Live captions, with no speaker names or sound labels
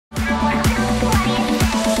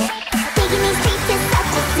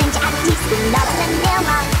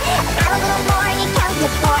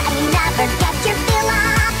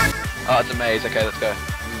it's a maze. Okay, let's go. Rule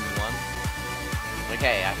 1.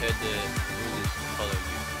 Okay, I heard the rule is follow you.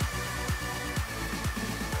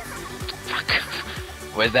 Fuck.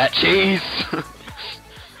 Where's that cheese?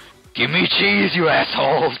 Give me cheese, you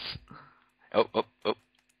assholes! Oh, oh, oh.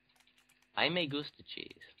 I may gusta cheese.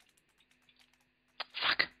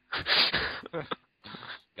 Fuck.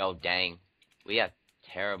 Oh, dang. We are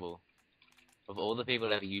terrible. Of all the people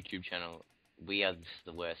that have a YouTube channel, we are just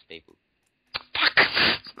the worst people. Fuck.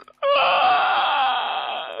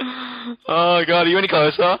 Oh god, are you any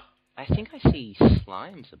closer? I think I see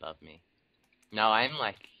slimes above me. No, I'm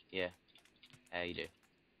like, yeah. How you do?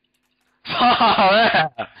 Oh, yeah.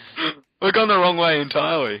 We've gone the wrong way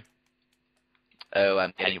entirely. Oh,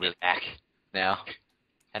 I'm How do getting you really get back? now.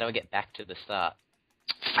 How do I get back to the start?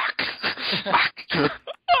 Fuck. Fuck.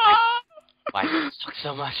 Why does it suck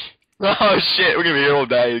so much? Oh shit, we're gonna be here all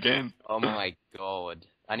day again. Oh my god.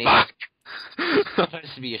 I need Fuck. It's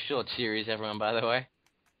supposed to be a short series, everyone, by the way.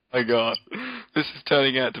 Oh god. This is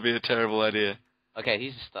turning out to be a terrible idea. Okay,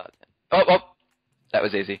 here's the start then. Oh, oh. That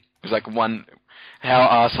was easy. It was like one... How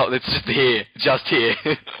arsehole... It's just here. Just here.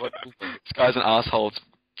 What, This guy's an arsehole. It's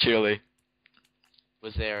cheerily.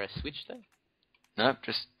 was there a switch though? Nope,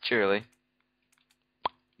 just cheerily.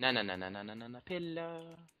 No, pillow.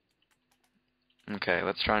 Okay,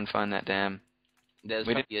 let's try and find that damn... There's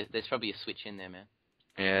probably a switch in there, man.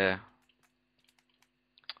 Yeah.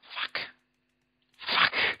 Fuck.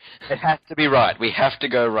 Fuck. It has to be right. We have to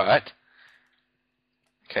go right.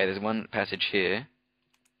 Okay, there's one passage here.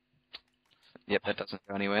 Yep, that doesn't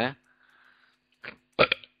go anywhere.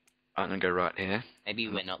 I'm gonna go right here. Maybe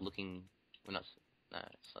we're not looking... We're not... No,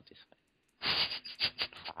 it's not this way.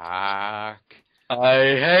 Fuck. I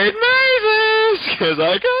hate mazes, because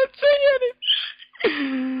I can't see anything.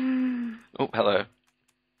 Oh, hello.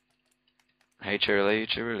 Hey, Cheerily,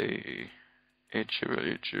 Cheerily. Hey,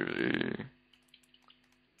 Cheerily, Cheerily.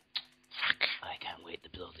 Fuck. I can't wait to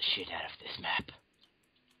blow the shit out of this map.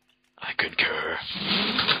 I concur.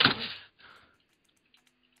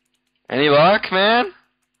 Any luck, man?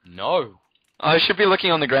 No. I should be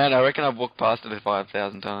looking on the ground. I reckon I've walked past it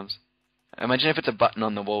 5,000 times. Imagine if it's a button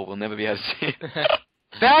on the wall. We'll never be able to see it.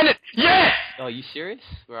 Found it! Yeah! Oh, are you serious?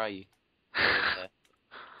 Where are you?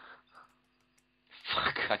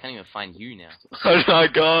 Fuck, I can't even find you now. Oh my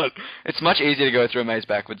god. It's much easier to go through a maze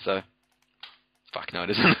backwards, though. Fuck, no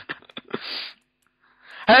it isn't.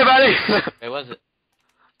 Hey, buddy! Where was it?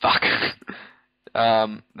 Fuck.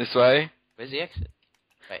 This way. Where's the exit?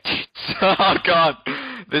 Wait. Oh god.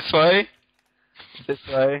 This way. This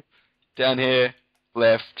way. Down here.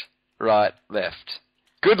 Left. Right. Left.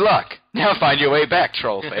 Good luck. Now find your way back,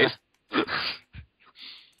 troll face.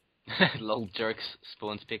 Lol jokes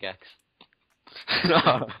spawns pickaxe.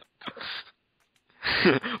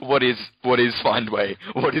 What is find way?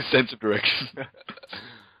 What is sense of direction?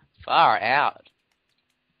 Far out.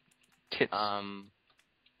 Tits.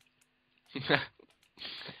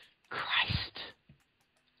 Christ.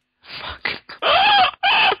 Fuck.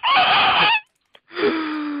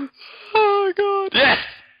 Oh god. Yes!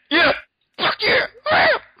 Yeah! Fuck yeah!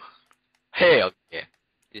 Hell yeah.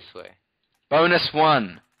 This way. Bonus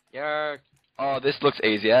 1. Yark. Oh, this looks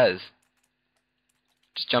easy as.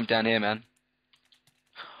 Just jump down here, man.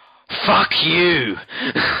 Fuck you!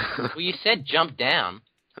 Well, you said jump down.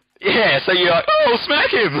 Yeah, so you're like, oh,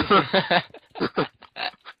 smack him!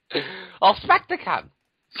 I'll smack the cunt.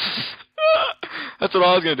 That's what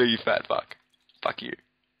I was gonna do, you fat fuck. Fuck you.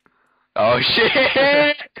 Oh,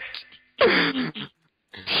 shit!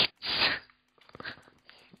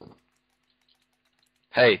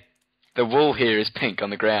 Hey, the wool here is pink on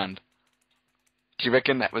the ground. Do you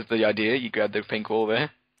reckon that was the idea? You grabbed the pink wool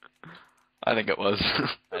there? I think it was.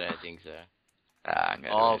 I don't think so. I'm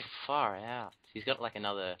gonna Oh, do it. far out. He's got like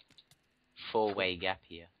another 4-way gap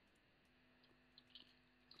here.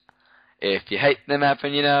 If you hate the map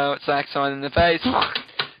and you know it's like someone in the face.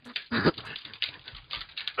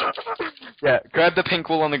 Yeah, grab the pink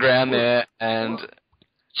wool on the ground there, and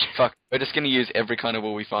fuck, we're just gonna use every kind of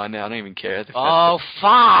wool we find now. I don't even care. Oh,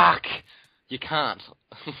 fuck! You can't.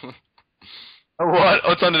 What?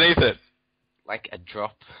 What's underneath it? Like a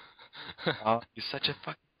drop. Oh, you're such a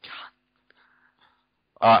fucking cunt.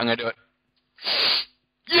 Alright, I'm gonna do it.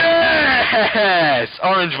 Yes!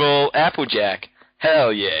 Orange wool, Applejack.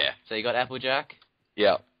 Hell yeah. So you got Applejack?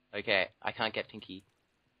 Yeah. Okay, I can't get Pinky.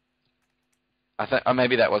 I think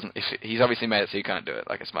maybe that wasn't. He's obviously made it so you can't do it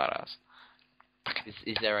like a smart ass.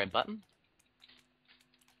 Is there a button?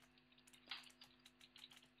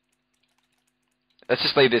 Let's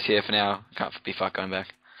just leave this here for now. Can't be fucked going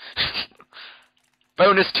back.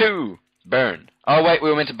 Bonus 2. Burn. Oh wait, we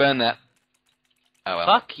were meant to burn that. Oh well.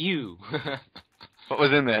 Fuck you. What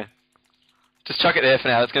was in there? Just chuck it there for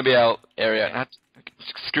now. That's going to be our area. Okay.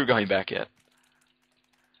 Screw going back yet.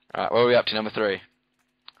 Alright, where are we up to? Number 3.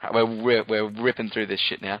 Alright, we're ripping through this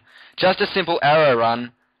shit now. Just a simple arrow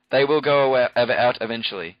run. They will go out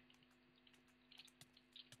eventually.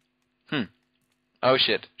 Oh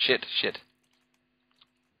shit. Shit.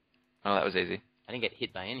 Oh, that was easy. I didn't get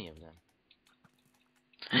hit by any of them.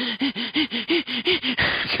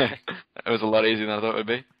 Okay. That was a lot easier than I thought it would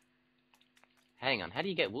be. Hang on, how do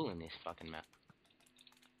you get wool in this fucking map?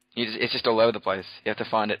 It's just all over the place. You have to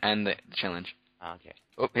find it and the challenge. Ah, okay.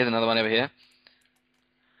 Oh, here's another one over here.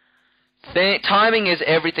 Timing is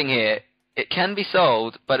everything here. It can be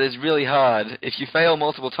solved, but is really hard. If you fail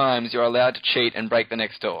multiple times, you're allowed to cheat and break the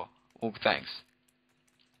next door. Oh, thanks.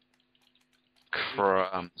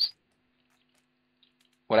 Crumbs.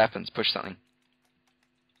 What happens? Push something.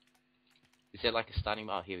 Is there like a starting...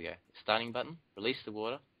 Oh, here we go. Starting button. Release the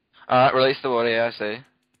water. Alright, release the water, yeah, I see.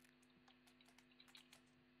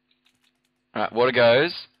 Alright, water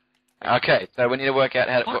goes. Okay, so we need to work out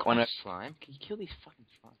how to put one... slime. Can you kill these fucking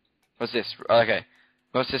slime? What's this? Okay.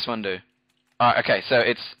 What's this one do? Alright, okay, so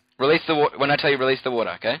it's... Release the water... When I tell you release the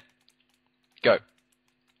water, okay? Go.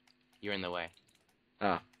 You're in the way.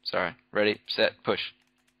 Oh, sorry. Ready, set, push.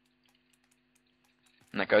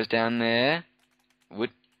 And that goes down there.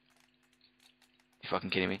 Wood. You fucking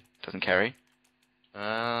kidding me? Doesn't carry.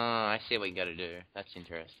 I see what you gotta do. That's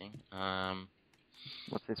interesting.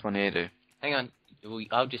 What's this one here do? Hang on.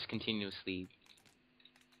 I'll just continuously...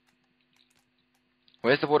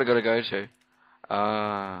 Where's the water gotta go to?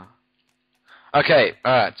 Okay,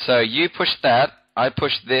 alright, so you push that, I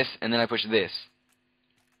push this, and then I push this.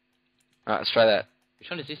 Alright, let's try that. Which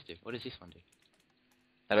one does this do? What does this one do?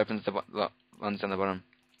 That opens the ones down the bottom.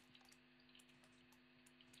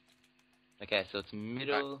 Okay, so it's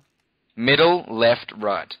middle... Right. Middle, left,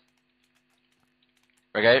 right.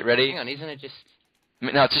 Okay, ready? Hang on, isn't it just...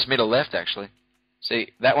 No, it's just middle, left, actually.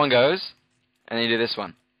 See, that one goes, and then you do this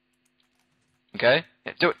one. Okay?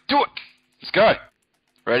 Yeah, do it! Let's go!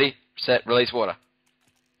 Ready, set, release water.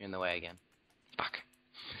 You're in the way again. Fuck.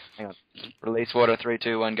 Hang on. Release water, 3,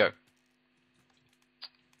 2, 1, go.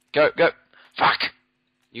 Go! Fuck!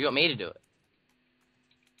 You got me to do it.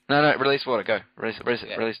 No, release water, go. Release.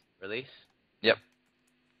 Release? Yep.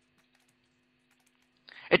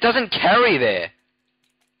 It doesn't carry there!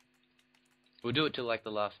 We'll do it till like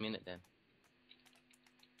the last minute then.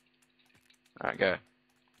 Alright, go.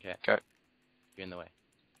 Okay. Go. You're in the way.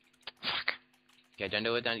 Fuck. Okay, don't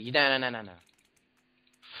do it, no. No.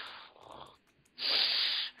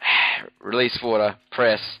 Release water.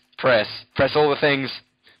 Press all the things.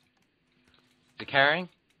 Is it carrying?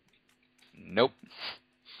 Nope.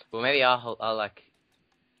 Well, maybe I'll like,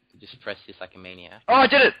 just press this like a maniac. Oh, I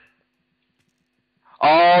did it!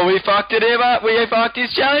 Oh, we fucked it up! We fucked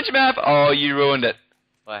his challenge map! Oh, you ruined it.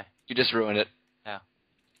 Why? You just ruined it. How?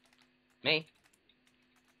 Me?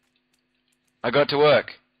 I got it to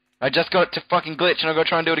work. I just got it to fucking glitch and I gotta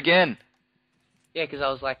try and do it again. Yeah, because I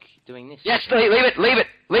was like, doing this. Yes, leave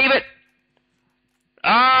it!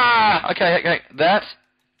 Ah! Okay, that.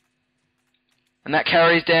 And that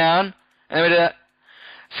carries down. And then we do that.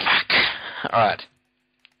 Fuck. Alright.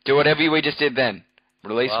 Do whatever we just did then.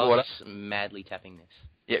 Release well, water. Just madly tapping this.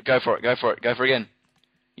 Yeah, go for it. Go for it again.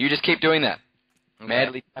 You just keep doing that. Okay.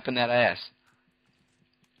 Madly tapping that ass.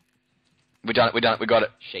 We got it.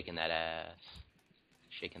 Shaking that ass.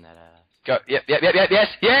 Go. Yep. Yes.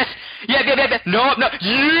 Yep. No.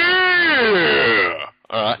 Yeah.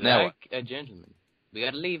 All right. Now like a gentleman. We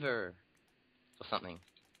got a lever. Or something.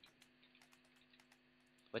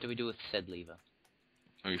 What do we do with said lever?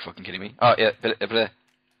 Are you fucking kidding me? Oh yeah. Put it there.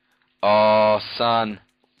 Oh son,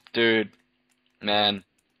 dude, man,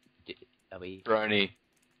 Are we? Brony,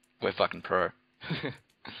 we're fucking pro.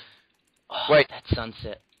 Oh, Wait. that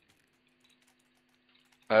sunset.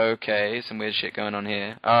 Okay, some weird shit going on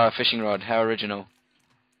here. Fishing rod. How original.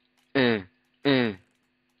 Is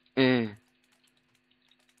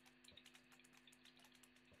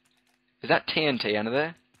that TNT under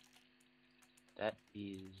there? That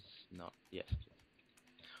is not. Yes.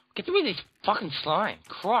 Get rid of this fucking slime.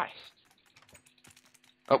 Christ.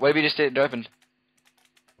 Oh, maybe you just did it opened.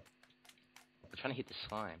 I'm trying to hit the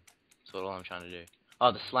slime. That's all I'm trying to do.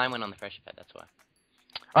 Oh, the slime went on the pressure pad. That's why.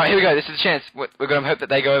 Alright, here we go. This is the chance. We're gonna hope that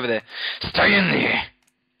they go over there. Stay in there.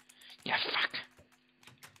 Yeah, fuck.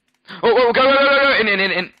 Oh, go.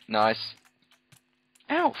 In. Nice.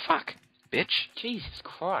 Ow, fuck. Bitch. Jesus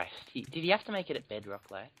Christ. Did he have to make it at bedrock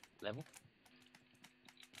level?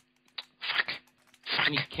 Fuck.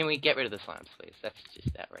 Can we get rid of the slimes, please? That's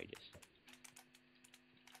just outrageous.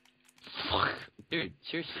 Fuck. Dude,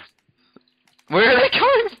 seriously. Where are they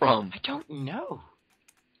coming from? I don't know.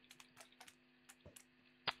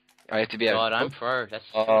 I have to be able. God, I'm pro. That's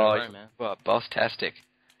Oh, pro, man. well, boss-tastic.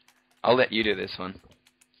 I'll let you do this one.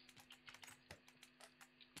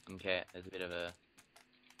 Okay, there's a bit of a...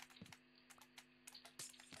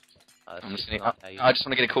 I'm just gonna, I just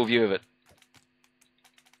want to get a cool view of it.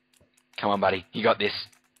 Come on, buddy. You got this.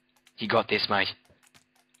 You got this, mate.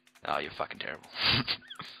 Oh, you're fucking terrible.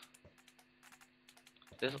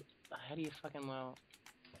 There's... How do you fucking well...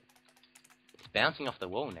 It's bouncing off the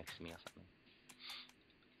wall next to me or something.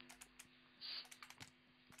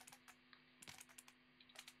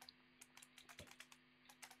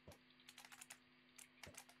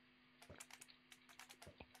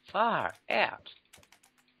 Far out.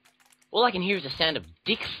 All I can hear is the sound of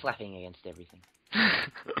dicks flapping against everything.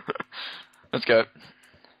 Let's go.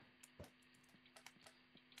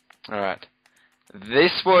 Alright.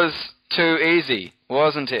 This was too easy,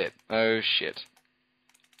 wasn't it? Oh shit.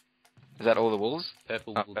 Is that all the walls?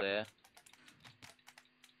 Purple wool there.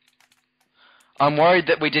 I'm worried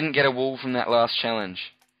that we didn't get a wool from that last challenge.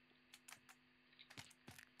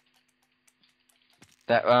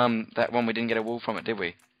 That one we didn't get a wool from it, did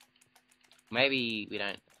we? Maybe we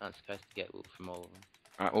aren't supposed to get wool from all of them.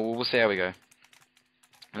 Alright, well, we'll see how we go.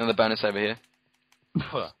 Another bonus over here.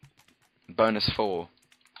 Bonus 4.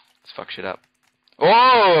 Let's fuck shit up.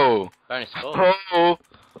 Oh! Bonus 4. Oh!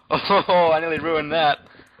 Oh, I nearly ruined that.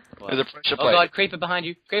 What? There's a pressure Oh plate. god, creeper behind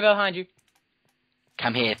you. Creeper behind you.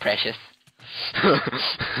 Come here, precious.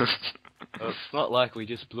 It's not like we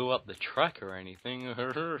just blew up the track or anything.